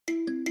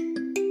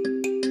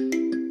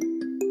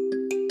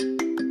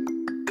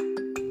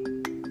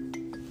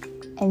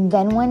And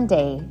then one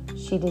day,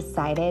 she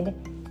decided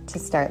to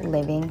start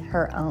living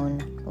her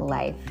own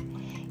life.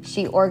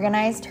 She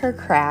organized her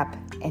crap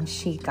and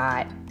she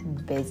got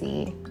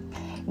busy.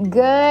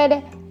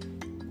 Good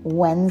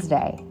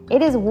Wednesday.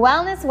 It is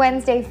Wellness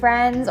Wednesday,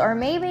 friends, or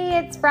maybe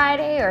it's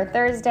Friday or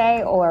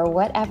Thursday or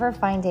whatever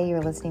fine day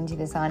you're listening to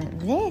this on.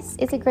 This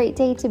is a great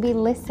day to be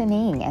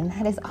listening, and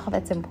that is all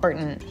that's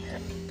important.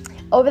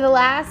 Over the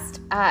last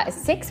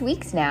 6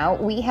 weeks now,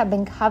 we have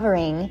been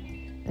covering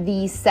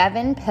the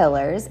 7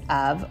 pillars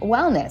of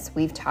wellness.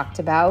 We've talked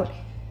about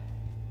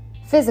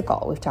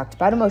physical, we've talked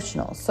about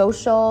emotional,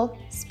 social,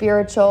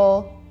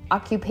 spiritual,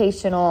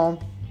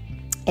 occupational,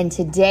 and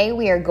today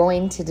we are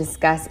going to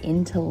discuss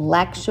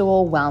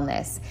intellectual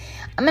wellness.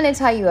 I'm going to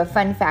tell you a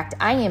fun fact.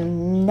 I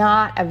am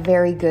not a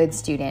very good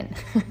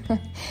student.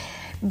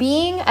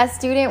 Being a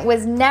student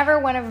was never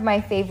one of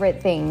my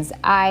favorite things.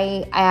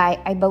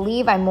 I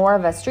believe I'm more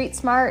of a street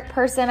smart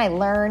person. I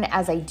learn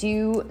as I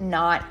do,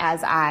 not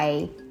as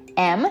I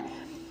am.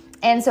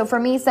 And so for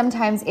me,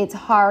 sometimes it's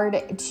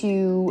hard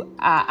to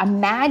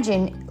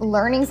imagine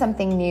learning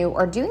something new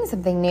or doing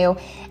something new.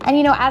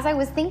 And, as I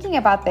was thinking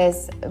about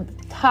this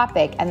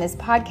topic and this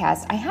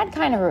podcast, I had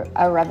kind of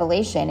a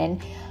revelation.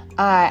 And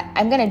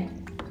I'm going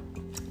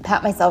to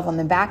pat myself on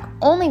the back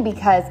only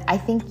because I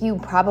think you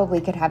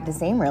probably could have the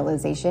same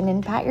realization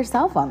and pat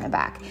yourself on the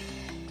back.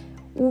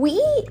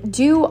 We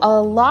do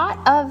a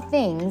lot of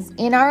things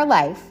in our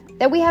life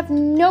that we have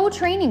no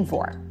training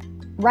for.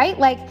 Right?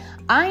 Like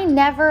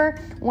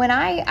when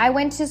I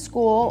went to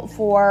school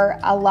for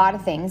a lot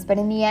of things, but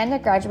in the end I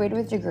graduated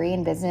with a degree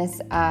in business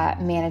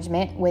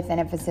management with an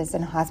emphasis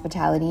in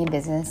hospitality and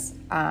business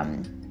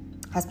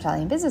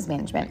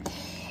management.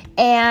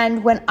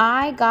 And when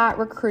I got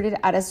recruited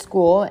out of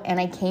school and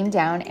I came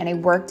down and I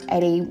worked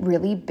at a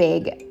really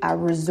big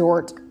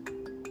resort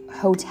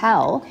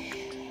hotel,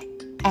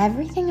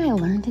 everything I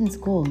learned in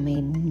school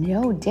made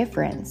no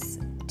difference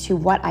to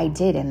what I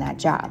did in that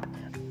job.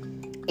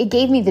 It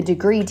gave me the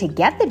degree to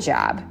get the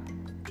job,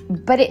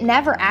 but it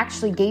never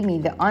actually gave me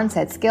the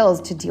onset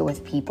skills to deal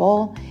with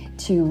people,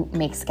 to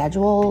make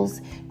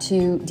schedules,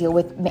 to deal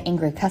with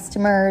angry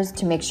customers,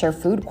 to make sure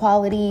food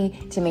quality,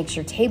 to make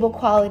sure table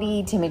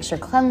quality, to make sure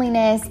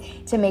cleanliness,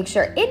 to make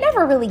sure. It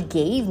never really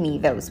gave me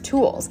those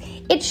tools.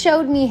 It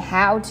showed me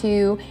how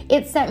to.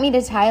 It sent me to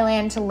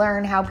Thailand to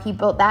learn how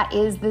people, that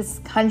is this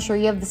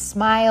country of the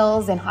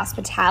smiles and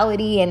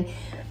hospitality.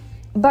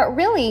 But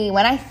really,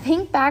 when I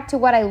think back to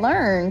what I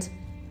learned,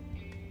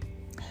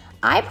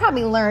 I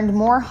probably learned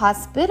more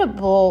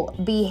hospitable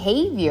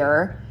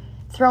behavior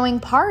throwing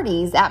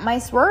parties at my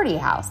sorority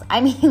house. I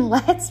mean,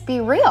 let's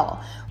be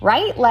real,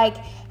 right? Like,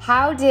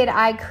 how did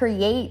I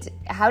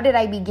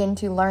begin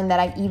to learn that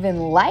I even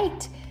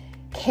liked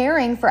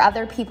caring for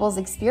other people's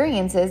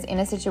experiences in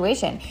a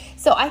situation?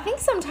 So I think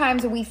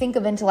sometimes we think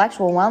of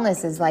intellectual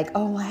wellness as like,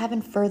 oh, I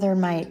haven't furthered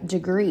my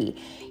degree.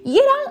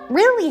 You don't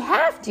really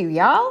have to,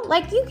 y'all.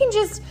 Like, you can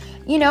just,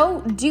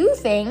 do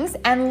things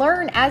and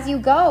learn as you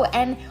go.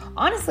 And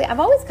honestly,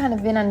 I've always kind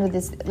of been under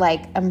this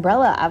like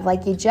umbrella of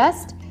like, you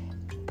just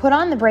put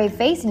on the brave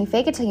face and you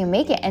fake it till you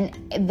make it.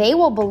 And they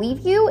will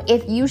believe you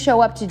if you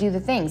show up to do the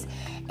things.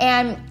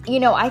 And,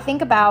 I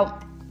think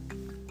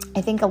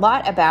a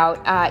lot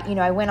about,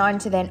 I went on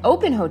to then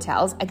open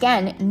hotels.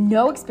 Again,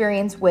 no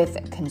experience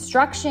with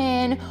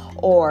construction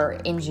or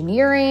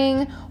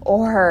engineering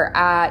or,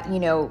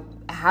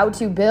 how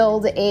to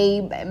build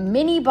a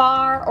mini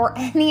bar or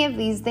any of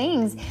these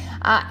things.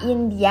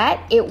 And yet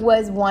it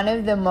was one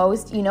of the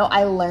most,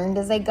 I learned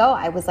as I go.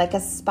 I was like a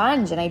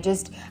sponge and I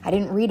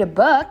didn't read a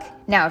book.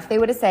 Now, if they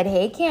would have said,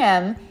 hey,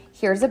 Kim,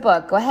 here's a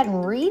book, go ahead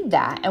and read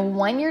that. And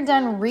when you're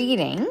done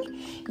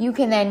reading, you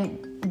can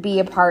then be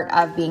a part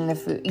of being the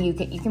food. You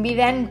can be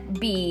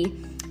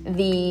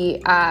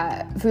the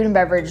food and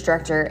beverage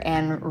director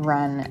and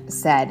run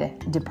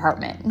said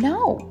department.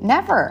 No,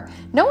 never.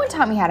 No one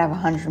taught me how to have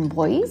 100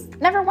 employees.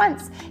 Never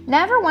once.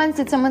 Never once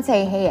did someone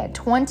say, hey, at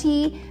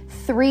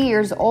 23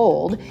 years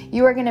old,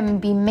 you are going to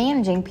be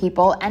managing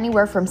people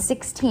anywhere from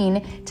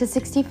 16 to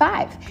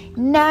 65.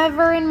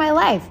 Never in my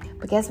life.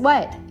 But guess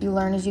what? You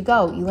learn as you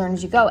go. You learn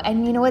as you go.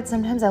 And you know what?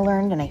 Sometimes I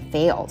learned and I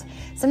failed.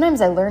 Sometimes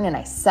I learned and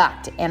I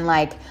sucked. And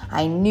like,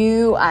 I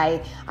knew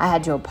I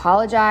had to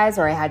apologize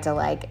or I had to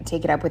like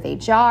take it up with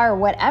HR or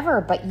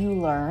whatever, but you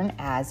learn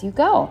as you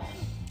go.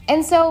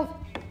 And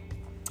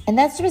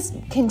that's just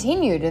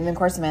continued in the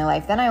course of my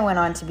life. Then I went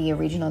on to be a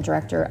regional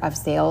director of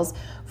sales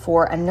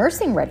for a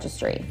nursing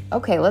registry.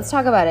 Okay, let's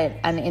talk about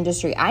an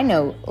industry I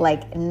know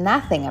like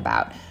nothing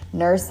about.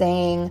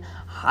 Nursing,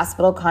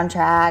 hospital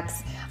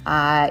contracts,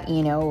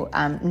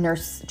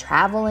 nurse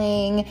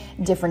traveling,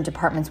 different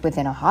departments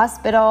within a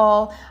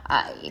hospital,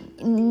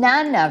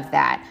 none of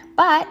that.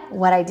 But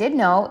what I did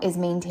know is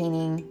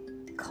maintaining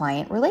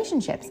client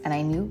relationships, and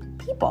I knew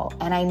people,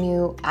 and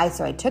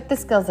so I took the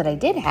skills that I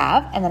did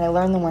have, and then I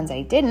learned the ones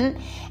I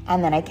didn't,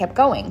 and then I kept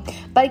going.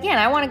 But again,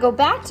 I want to go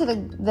back to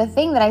the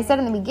thing that I said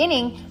in the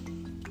beginning.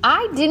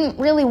 I didn't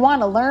really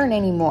want to learn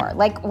anymore.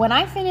 Like when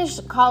I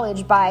finished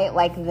college by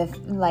like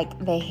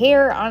the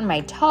hair on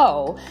my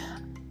toe,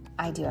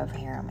 I do have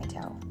hair on my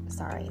toe.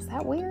 Sorry, is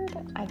that weird?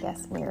 I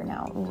guess we're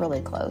now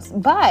really close.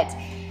 But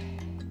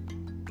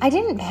I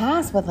didn't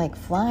pass with like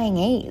flying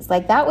A's.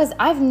 Like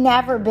I've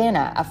never been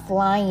a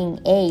flying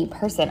A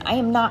person. I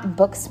am not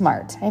book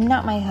smart. I'm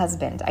not my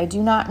husband. I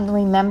do not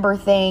remember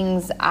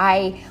things.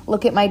 I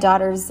look at my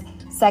daughter's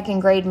second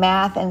grade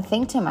math and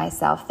think to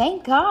myself,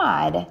 thank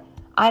God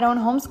I don't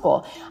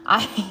homeschool.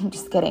 I'm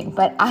just kidding.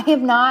 But I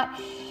am not,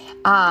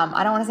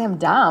 I don't want to say I'm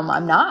dumb.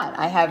 I'm not.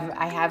 I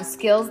have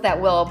skills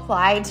that will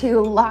apply to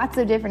lots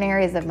of different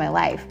areas of my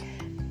life.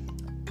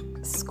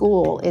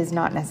 School is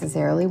not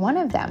necessarily one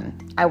of them.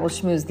 I will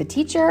schmooze the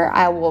teacher.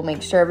 I will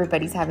make sure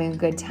everybody's having a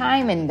good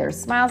time and there's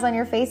smiles on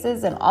your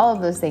faces and all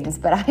of those things.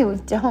 But I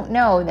don't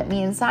know that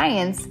me and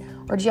science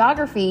or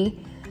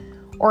geography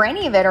or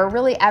any of it are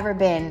really ever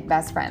been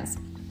best friends.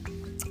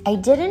 I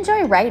did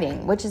enjoy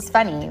writing, which is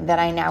funny that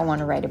I now want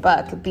to write a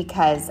book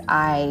because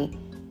I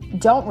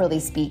don't really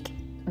speak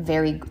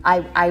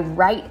I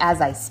write as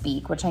I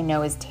speak, which I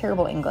know is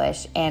terrible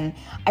English. And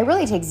I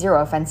really take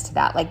zero offense to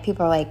that. Like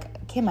people are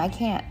like, Kim, I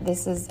can't,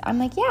 I'm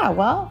like, yeah,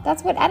 well,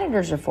 that's what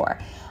editors are for.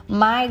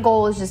 My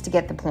goal is just to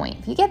get the point.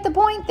 If you get the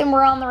point, then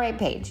we're on the right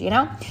page,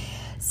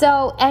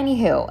 So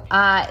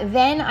anywho,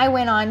 then I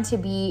went on to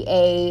be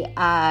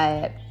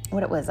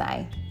what was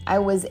I? I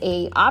was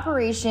a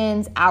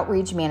operations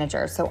outreach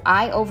manager. So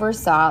I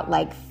oversaw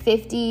like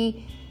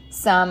 50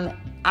 some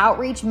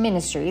outreach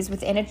ministries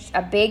within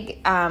a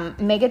big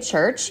mega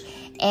church.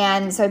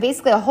 And so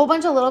basically a whole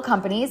bunch of little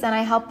companies, and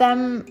I help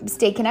them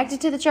stay connected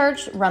to the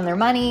church, run their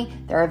money,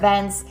 their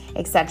events,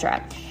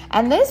 etc.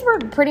 And this is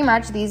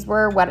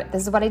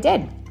what I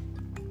did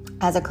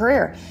as a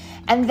career.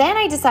 And then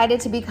I decided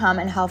to become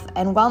a health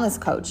and wellness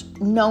coach,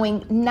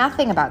 knowing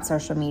nothing about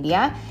social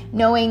media,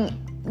 knowing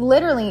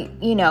literally,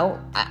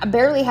 I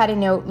barely had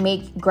to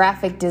make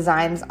graphic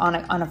designs on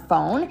a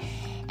phone.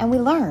 And we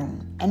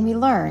learn and we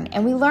learn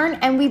and we learn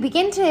and we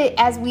begin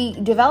to, as we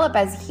develop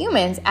as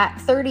humans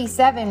at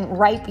 37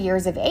 ripe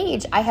years of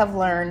age, I have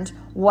learned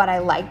what I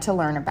like to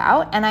learn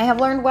about and I have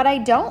learned what I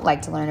don't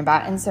like to learn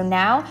about. And so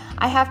now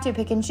I have to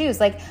pick and choose.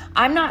 Like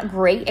I'm not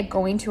great at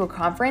going to a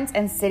conference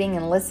and sitting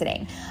and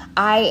listening.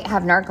 I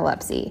have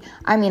narcolepsy.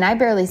 I mean, I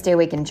barely stay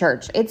awake in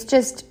church. It's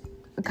just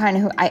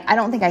kind of I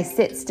don't think I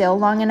sit still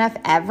long enough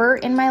ever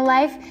in my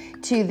life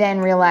to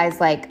then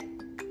realize like,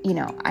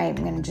 I'm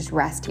going to just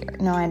rest here.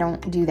 No, I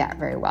don't do that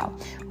very well.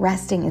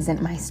 Resting isn't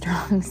my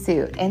strong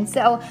suit. And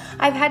so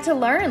I've had to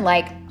learn,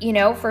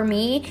 for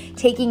me,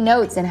 taking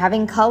notes and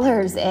having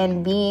colors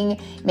and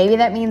maybe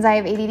that means I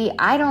have ADD.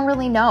 I don't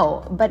really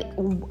know, but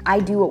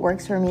I do what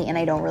works for me and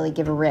I don't really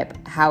give a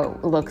rip how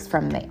it looks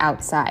from the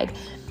outside.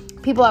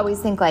 People always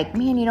think like,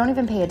 man, you don't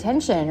even pay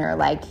attention or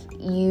like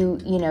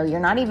you're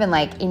not even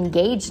like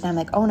engaged. And I'm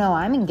like, oh no,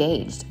 I'm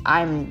engaged.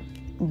 I'm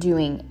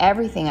doing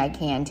everything I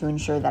can to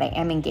ensure that I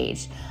am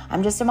engaged.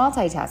 I'm just a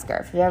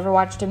multitasker. If you've ever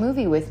watched a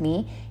movie with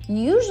me,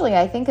 usually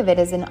I think of it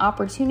as an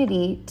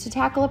opportunity to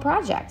tackle a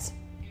project.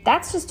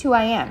 That's just who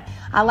I am.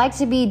 I like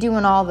to be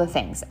doing all the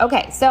things.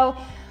 Okay, so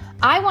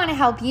I want to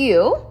help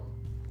you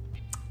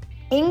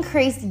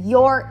increase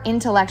your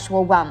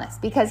intellectual wellness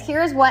because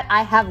here's what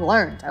I have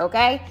learned,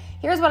 okay?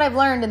 Here's what I've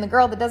learned in The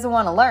Girl That Doesn't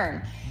Want to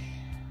Learn.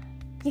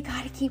 You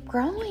got to keep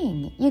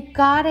growing. You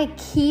got to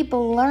keep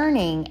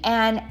learning.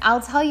 And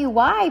I'll tell you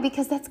why,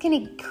 because that's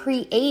going to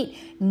create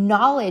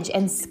knowledge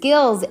and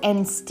skills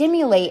and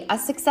stimulate a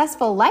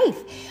successful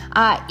life.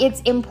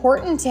 It's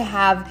important to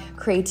have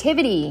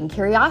creativity and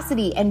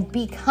curiosity and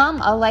become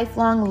a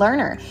lifelong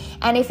learner.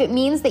 And if it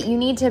means that you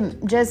need to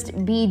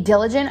just be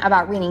diligent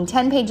about reading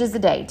 10 pages a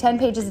day,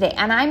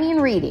 and I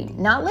mean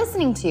reading, not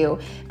listening to,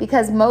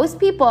 because most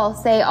people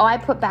say, oh, I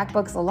put back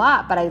books a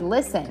lot, but I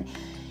listen.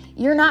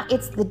 You're not,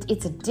 it's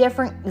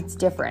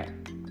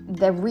different.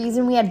 The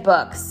reason we had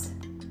books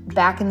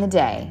back in the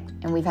day,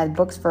 and we've had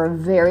books for a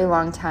very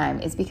long time,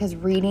 is because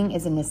reading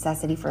is a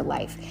necessity for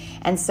life.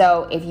 And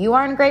so if you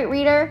aren't a great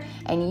reader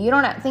and you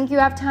don't think you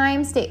have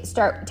time,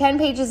 start 10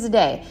 pages a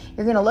day.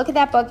 You're going to look at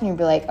that book and you'll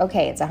be like,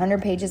 okay, it's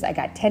 100 pages. I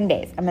got 10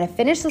 days. I'm going to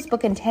finish this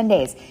book in 10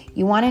 days.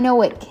 You want to know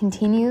what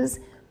continues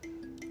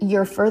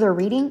your further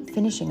reading?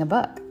 Finishing a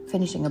book.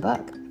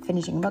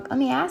 Let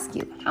me ask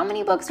you, how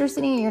many books are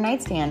sitting in your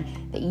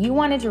nightstand that you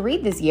wanted to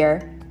read this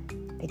year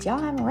that y'all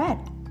haven't read?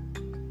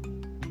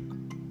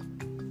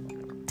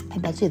 I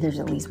bet you there's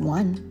at least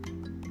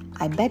one.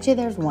 I bet you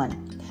there's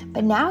one.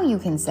 But now you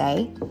can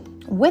say,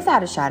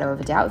 without a shadow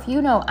of a doubt, if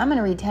you know I'm going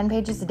to read 10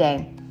 pages a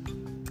day,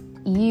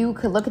 you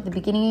could look at the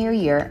beginning of your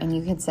year and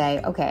you could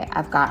say, okay,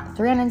 I've got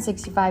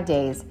 365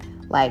 days.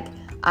 Like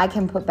I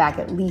can put back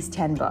at least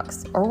 10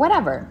 books or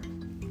whatever.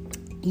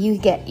 You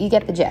get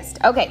the gist.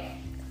 Okay.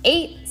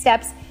 8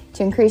 steps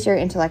to increase your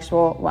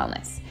intellectual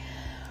wellness.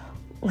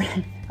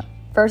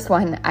 First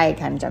one, I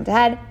kind of jumped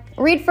ahead.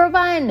 read for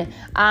fun.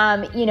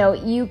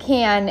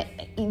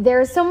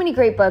 There are so many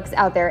great books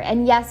out there.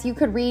 And yes, you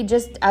could read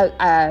just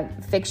a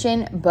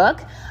fiction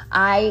book.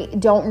 I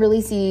don't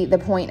really see the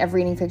point of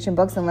reading fiction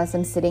books unless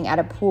I'm sitting at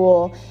a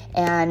pool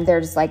and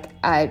there's like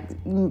a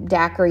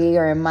daiquiri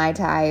or a Mai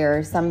Tai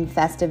or some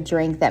festive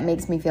drink that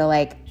makes me feel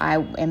like I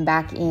am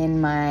back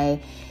in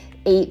my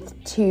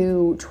 8th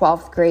to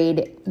 12th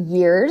grade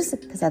years,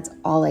 because that's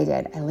all I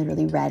did. I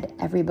literally read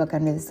every book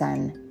under the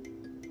sun,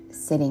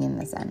 sitting in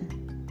the sun,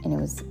 and it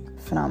was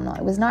phenomenal.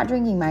 I was not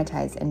drinking Mai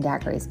Tais and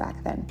daiquiris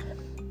back then.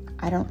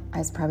 I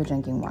was probably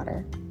drinking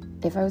water.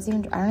 If I was I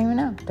don't even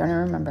know. Don't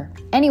even remember.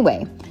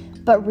 Anyway,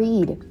 but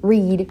read.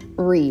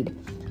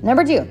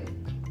 Number 2,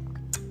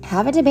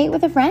 have a debate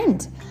with a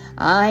friend.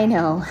 I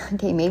know.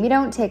 Okay, maybe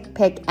don't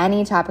pick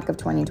any topic of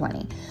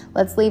 2020.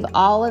 Let's leave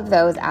all of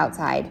those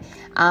outside.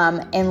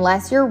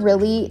 Unless you're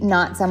really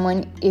not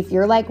someone, if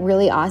you're like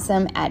really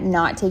awesome at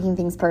not taking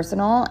things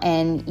personal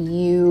and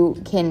you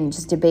can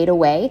just debate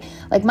away.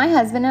 Like my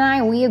husband and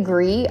I, we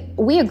agree.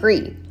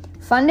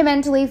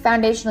 Fundamentally,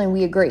 foundationally,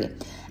 we agree.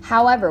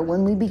 However,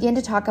 when we begin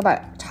to talk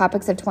about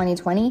topics of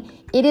 2020,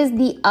 it is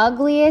the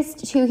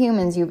ugliest two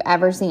humans you've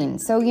ever seen.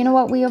 So you know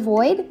what? We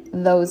avoid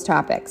those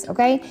topics,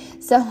 okay?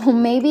 So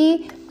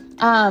maybe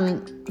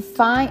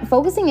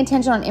focusing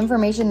attention on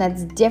information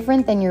that's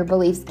different than your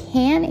beliefs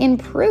can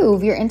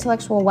improve your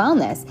intellectual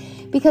wellness,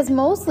 because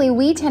mostly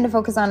we tend to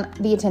focus on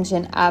the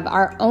attention of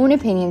our own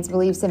opinions,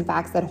 beliefs, and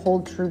facts that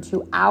hold true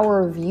to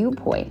our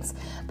viewpoints.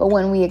 But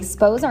when we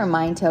expose our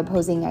mind to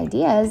opposing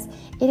ideas,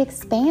 it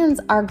expands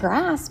our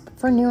grasp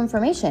for new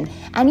information.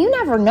 And you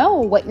never know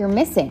what you're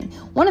missing.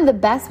 One of the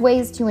best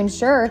ways to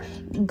ensure,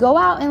 go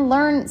out and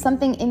learn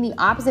something in the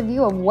opposite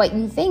view of what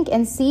you think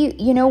and see,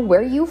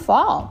 where you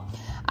fall.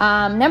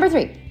 Number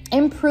 3,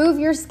 improve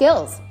your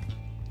skills.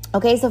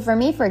 Okay, so for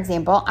me, for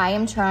example, I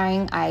am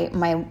trying,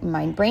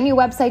 my brand new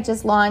website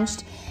just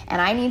launched,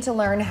 and I need to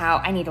learn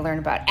about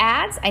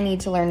ads. I need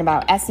to learn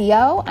about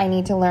SEO. I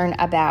need to learn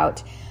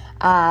about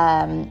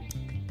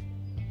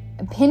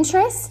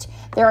Pinterest.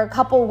 There are a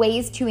couple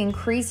ways to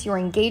increase your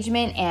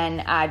engagement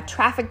and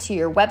traffic to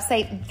your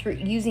website through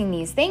using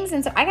these things.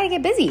 And so I got to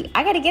get busy.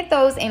 I got to get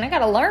those, and I got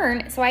to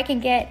learn so I can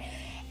get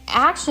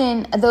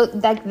action.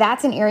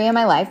 That's an area of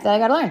my life that I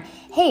got to learn.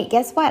 Hey,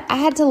 guess what? I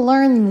had to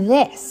learn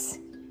this,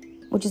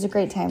 which is a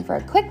great time for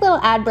a quick little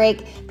ad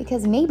break,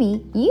 because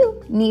maybe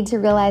you need to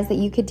realize that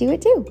you could do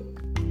it too.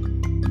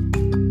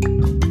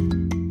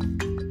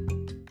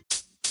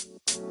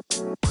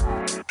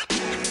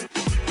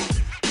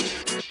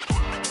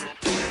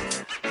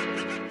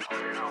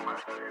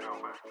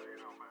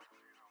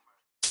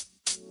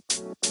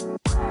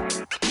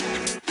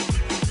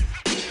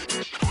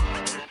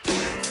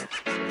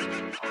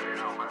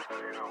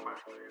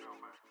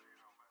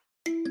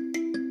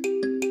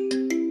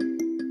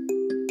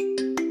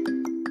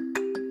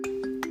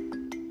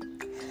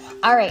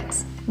 All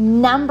right,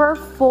 number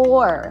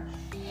 4,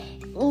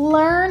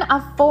 learn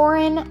a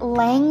foreign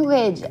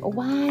language.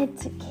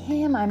 What?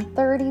 Kim, I'm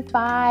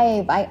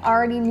 35. I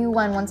already knew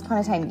one once upon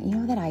a time. You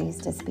know that I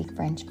used to speak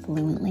French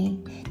fluently?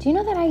 Do you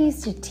know that I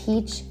used to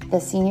teach the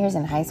seniors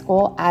in high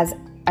school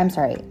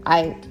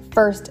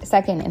first,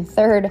 second, and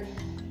third?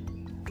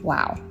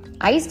 Wow.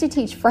 I used to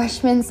teach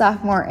freshman,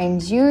 sophomore, and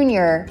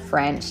junior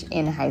French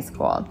in high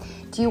school.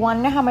 Do you want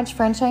to know how much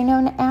French I know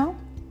now?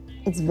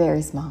 It's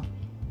very small,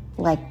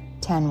 like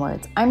 10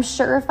 words. I'm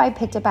sure if I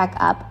picked it back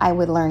up, I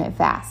would learn it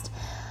fast.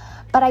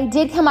 But I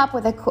did come up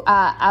with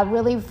a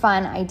really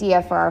fun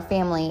idea for our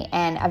family,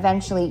 and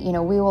eventually,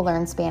 we will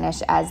learn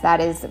Spanish, as that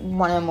is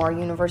one of the more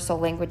universal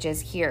languages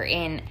here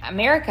in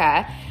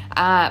America.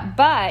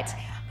 But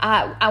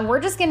we're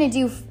just going to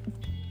do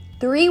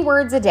 3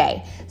 words a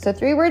day. So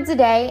 3 words a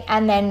day,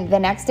 and then the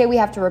next day we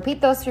have to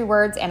repeat those 3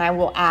 words, and I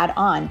will add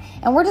on.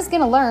 And we're just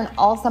going to learn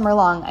all summer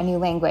long a new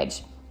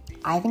language.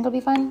 I think it'll be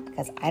fun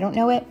because I don't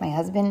know it. My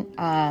husband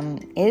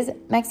is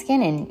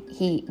Mexican, and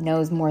he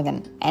knows more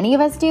than any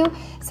of us do.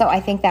 So I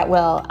think that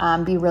will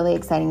be really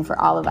exciting for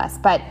all of us.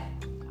 But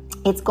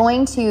it's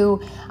going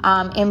to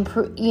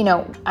improve,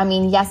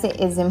 yes,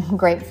 it is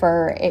great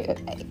for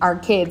our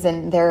kids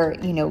and their,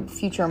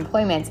 future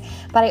employments.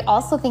 But I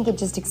also think it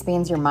just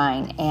expands your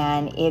mind,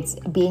 and it's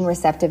being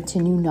receptive to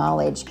new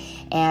knowledge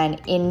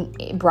and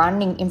in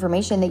broadening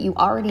information that you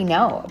already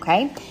know,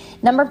 okay?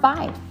 Number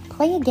 5,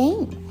 play a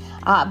game.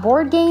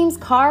 Board games,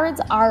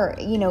 cards are,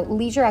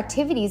 leisure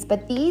activities,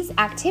 but these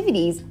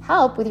activities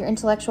help with your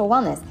intellectual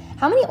wellness.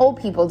 How many old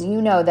people do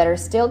you know that are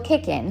still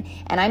kicking,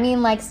 and I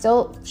mean like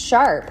still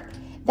sharp,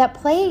 that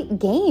play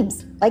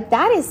games? Like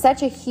that is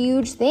such a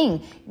huge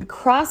thing.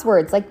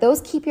 Crosswords, like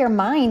those keep your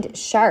mind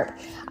sharp.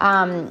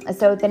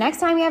 So the next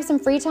time you have some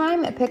free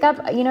time, pick up,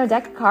 a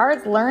deck of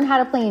cards, learn how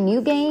to play a new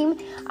game.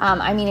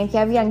 If you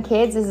have young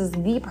kids, this is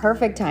the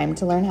perfect time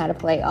to learn how to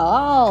play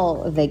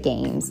all the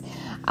games.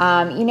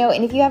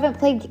 And if you haven't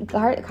played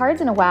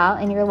cards in a while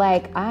and you're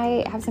like,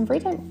 I have some free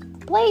time,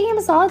 play a game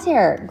of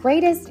solitaire.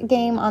 Greatest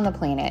game on the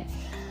planet.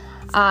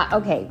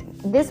 Okay,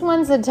 this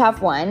one's a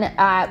tough one.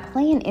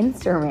 Play an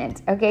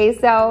instrument. Okay,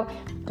 so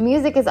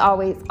Music is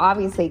always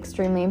obviously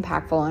extremely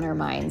impactful on our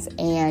minds,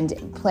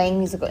 and playing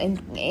musical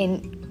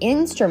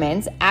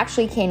instruments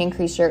actually can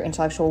increase your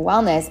intellectual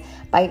wellness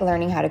by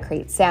learning how to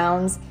create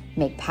sounds,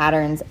 make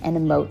patterns, and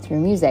emote through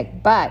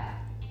music. But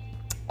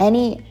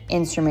any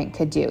instrument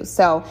could do.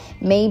 So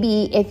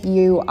maybe if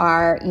you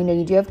are,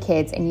 you do have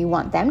kids and you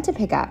want them to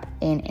pick up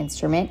an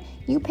instrument,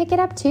 you pick it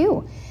up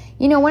too.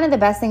 One of the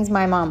best things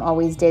my mom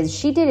always did,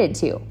 she did it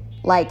too.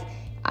 Like,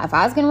 if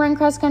I was going to run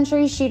cross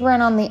country, she'd run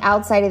on the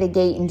outside of the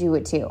gate and do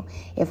it too.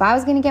 If I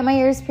was going to get my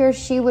ears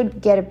pierced, she would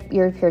get an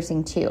ear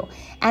piercing too.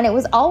 And it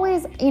was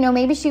always,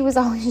 maybe she was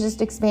always just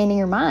expanding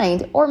her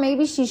mind, or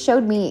maybe she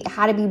showed me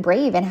how to be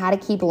brave and how to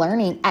keep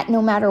learning at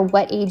no matter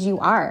what age you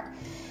are.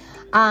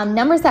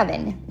 Number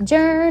 7,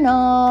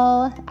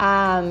 journal.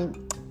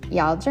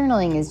 Y'all,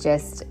 journaling is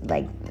just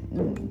like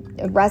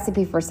a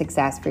recipe for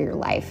success for your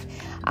life.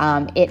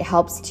 It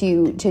helps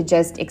to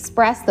just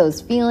express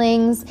those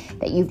feelings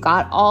that you've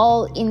got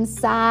all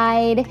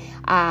inside.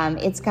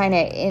 It's kind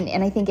of,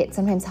 and I think it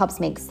sometimes helps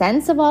make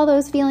sense of all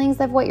those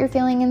feelings of what you're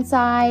feeling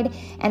inside.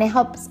 And it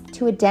helps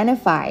to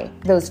identify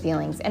those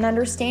feelings and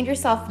understand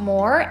yourself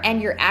more,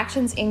 and your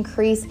actions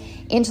increase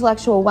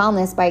intellectual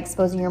wellness by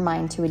exposing your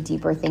mind to a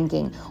deeper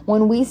thinking.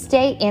 When we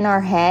stay in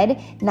our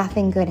head,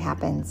 nothing good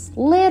happens.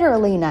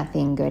 Literally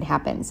nothing good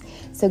happens.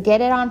 So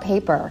get it on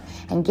paper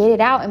and get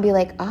it out and be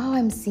like, oh,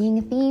 I'm seeing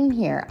a theme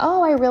here.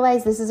 Oh, I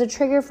realize this is a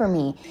trigger for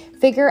me.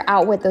 Figure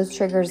out what those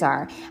triggers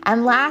are.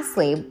 And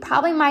lastly,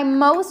 probably my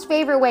most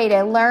favorite way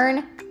to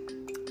learn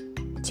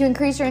to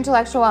increase your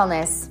intellectual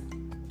wellness,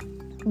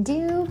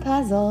 do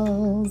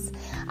puzzles.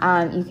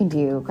 You can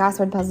do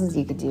crossword puzzles.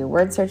 You could do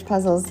word search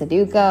puzzles,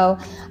 Sudoku.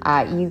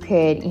 You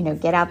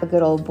could, get out the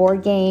good old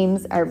board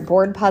games or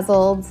board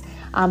puzzles.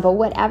 But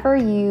whatever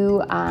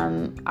you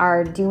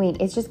are doing,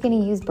 it's just going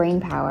to use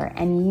brain power.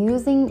 And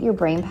using your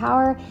brain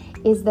power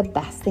is the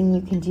best thing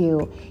you can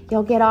do.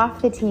 You'll get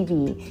off the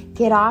TV,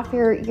 get off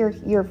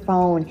your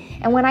phone.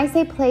 And when I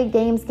say play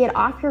games, get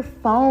off your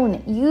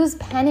phone. Use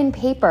pen and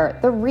paper.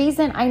 The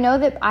reason I know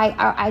that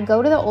I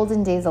go to the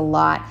olden days a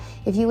lot.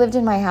 If you lived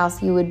in my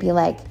house, you would be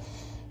like,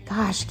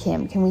 gosh,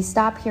 Kim, can we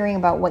stop hearing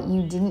about what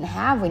you didn't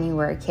have when you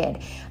were a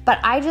kid? But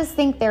I just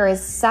think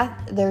there's so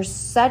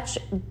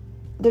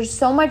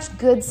much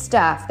good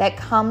stuff that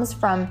comes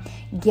from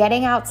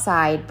getting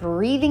outside,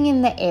 breathing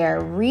in the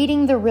air,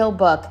 reading the real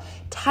book,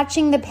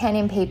 touching the pen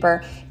and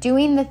paper,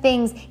 doing the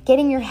things,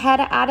 getting your head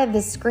out of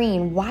the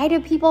screen. Why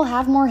do people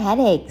have more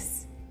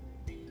headaches?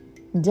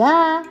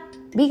 Duh,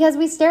 because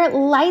we stare at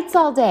lights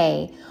all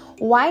day.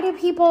 Why do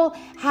people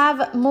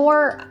have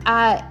more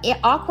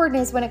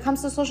awkwardness when it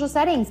comes to social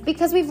settings?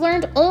 Because we've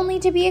learned only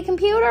to be a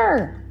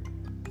computer.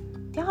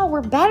 Y'all, we're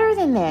better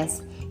than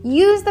this.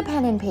 Use the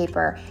pen and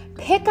paper.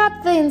 Pick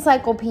up the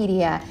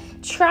encyclopedia.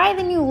 Try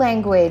the new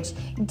language.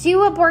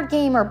 Do a board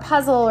game or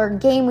puzzle or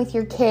game with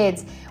your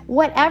kids.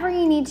 Whatever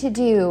you need to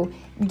do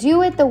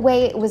it the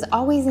way it was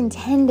always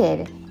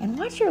intended. And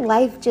watch your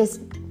life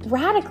just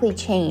radically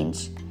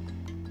change.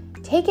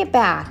 Take it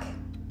back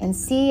and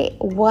see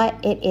what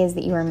it is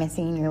that you are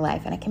missing in your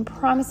life. And I can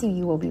promise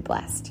you will be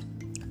blessed.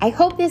 I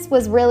hope this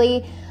was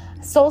really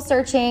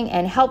soul-searching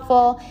and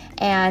helpful,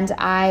 and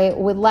I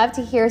would love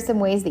to hear some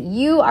ways that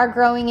you are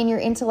growing in your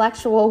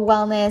intellectual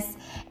wellness.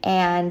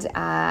 And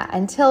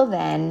until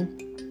then,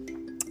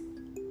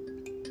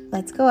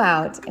 let's go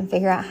out and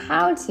figure out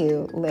how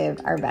to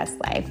live our best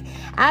life.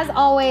 As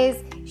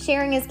always,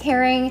 sharing is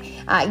caring.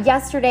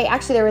 Yesterday,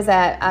 actually, there was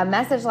a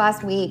message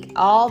last week,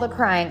 all the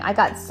crying. I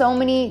got so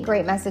many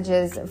great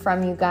messages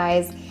from you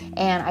guys,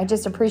 and I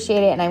just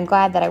appreciate it. And I'm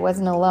glad that I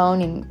wasn't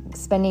alone in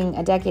spending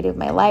a decade of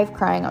my life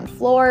crying on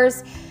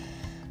floors.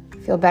 I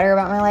feel better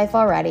about my life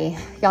already.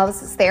 Y'all,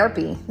 this is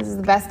therapy. This is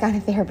the best kind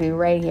of therapy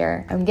right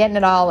here. I'm getting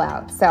it all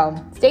out. So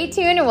stay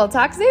tuned and we'll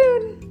talk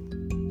soon.